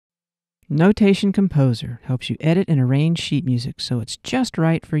Notation Composer helps you edit and arrange sheet music so it's just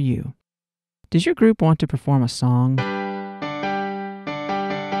right for you. Does your group want to perform a song,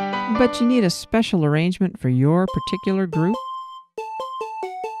 but you need a special arrangement for your particular group?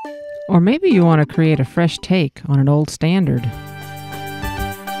 Or maybe you want to create a fresh take on an old standard.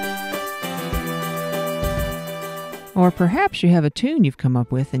 Or perhaps you have a tune you've come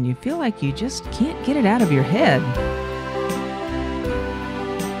up with and you feel like you just can't get it out of your head.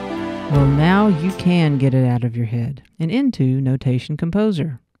 Well, now you can get it out of your head and into Notation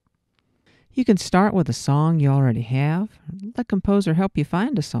Composer. You can start with a song you already have. Let Composer help you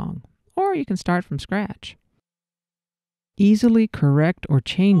find a song, or you can start from scratch. Easily correct or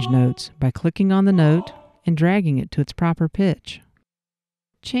change notes by clicking on the note and dragging it to its proper pitch.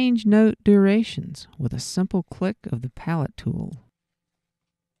 Change note durations with a simple click of the palette tool.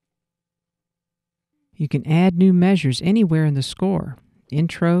 You can add new measures anywhere in the score.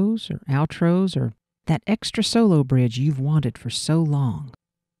 Intros or outros or that extra solo bridge you've wanted for so long.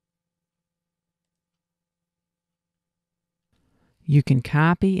 You can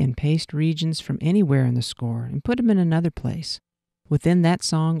copy and paste regions from anywhere in the score and put them in another place, within that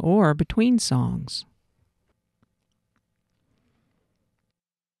song or between songs.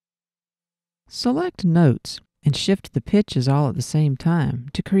 Select notes and shift the pitches all at the same time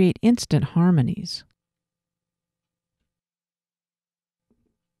to create instant harmonies.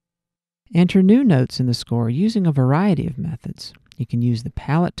 Enter new notes in the score using a variety of methods. You can use the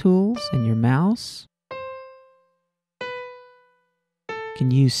palette tools and your mouse. You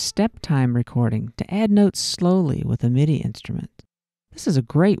can use step time recording to add notes slowly with a MIDI instrument. This is a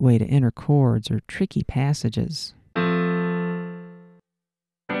great way to enter chords or tricky passages.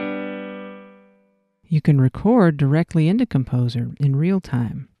 You can record directly into Composer in real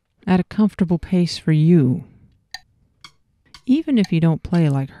time at a comfortable pace for you, even if you don't play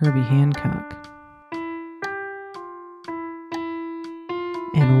like Herbie Hancock.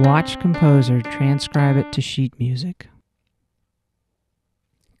 And watch Composer transcribe it to sheet music.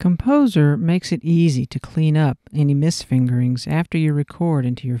 Composer makes it easy to clean up any misfingerings after you record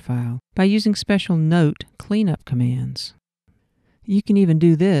into your file by using special note cleanup commands. You can even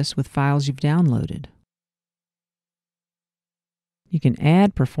do this with files you've downloaded. You can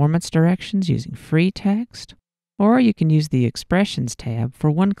add performance directions using free text, or you can use the Expressions tab for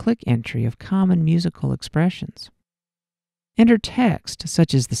one-click entry of common musical expressions. Enter text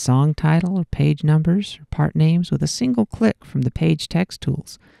such as the song title or page numbers or part names with a single click from the page text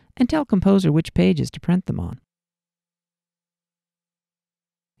tools and tell Composer which pages to print them on.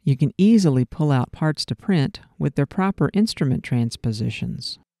 You can easily pull out parts to print with their proper instrument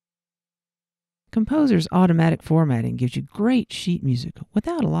transpositions. Composer's automatic formatting gives you great sheet music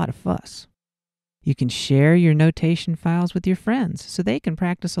without a lot of fuss. You can share your notation files with your friends so they can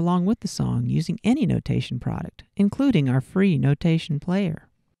practice along with the song using any notation product, including our free notation player.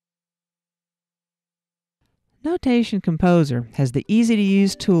 Notation Composer has the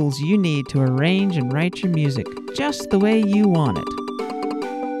easy-to-use tools you need to arrange and write your music just the way you want it.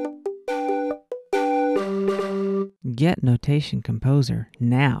 Get Notation Composer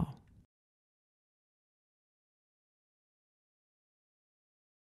now.